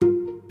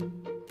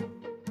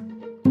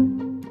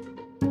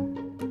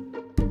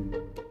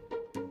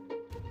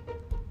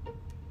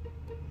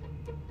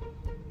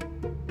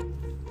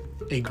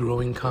a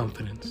growing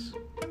confidence.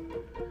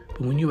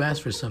 But when you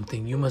ask for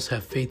something, you must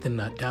have faith and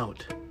not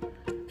doubt.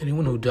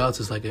 Anyone who doubts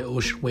is like an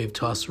ocean wave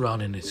tossed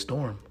around in a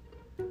storm.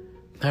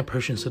 That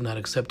person should not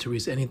accept to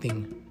receive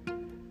anything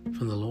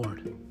from the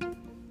Lord.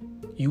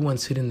 You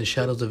once hid in the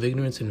shadows of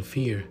ignorance and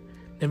fear,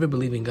 never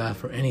believing God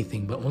for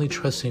anything, but only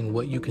trusting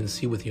what you can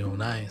see with your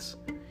own eyes.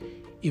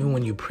 Even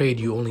when you prayed,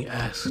 you only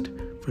asked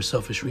for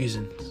selfish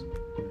reasons.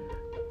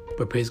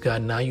 But praise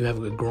God, now you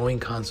have a growing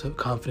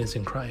confidence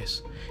in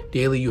Christ.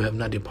 Daily you have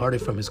not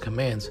departed from His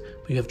commands,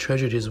 but you have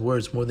treasured His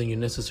words more than your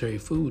necessary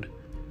food.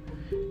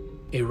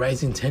 A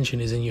rising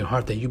tension is in your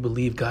heart that you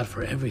believe God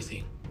for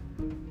everything.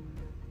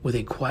 With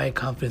a quiet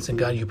confidence in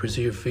God, you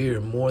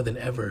persevere more than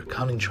ever,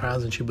 counting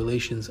trials and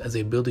tribulations as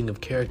a building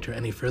of character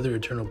and a further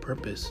eternal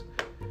purpose.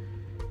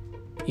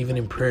 Even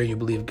in prayer, you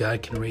believe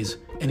God can raise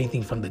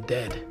anything from the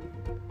dead.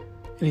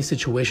 Any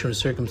situation or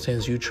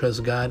circumstance, you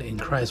trust God and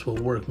Christ will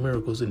work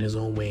miracles in His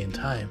own way and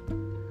time.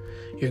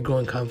 Your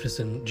growing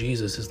confidence in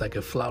Jesus is like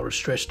a flower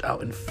stretched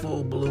out in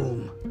full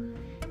bloom,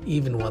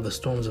 even while the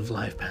storms of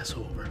life pass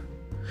over.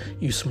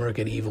 You smirk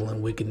at evil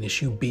and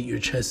wickedness. You beat your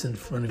chest in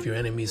front of your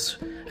enemies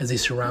as they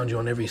surround you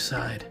on every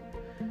side.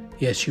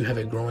 Yes, you have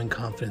a growing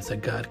confidence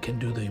that God can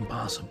do the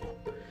impossible.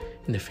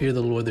 In the fear of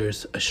the Lord, there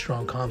is a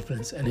strong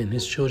confidence, and in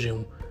His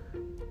children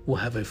will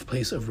have a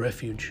place of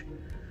refuge.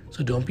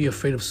 So don't be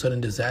afraid of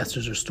sudden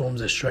disasters or storms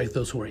that strike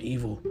those who are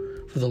evil,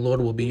 for the Lord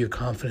will be your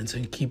confidence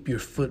and keep your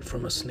foot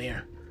from a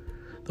snare.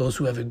 Those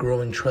who have a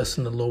growing trust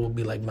in the Lord will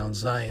be like Mount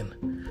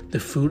Zion. The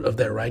fruit of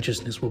their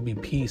righteousness will be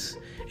peace.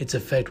 Its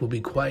effect will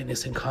be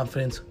quietness and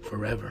confidence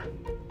forever.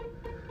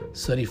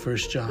 Study 1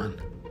 John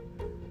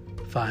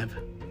 5,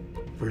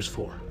 verse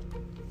 4.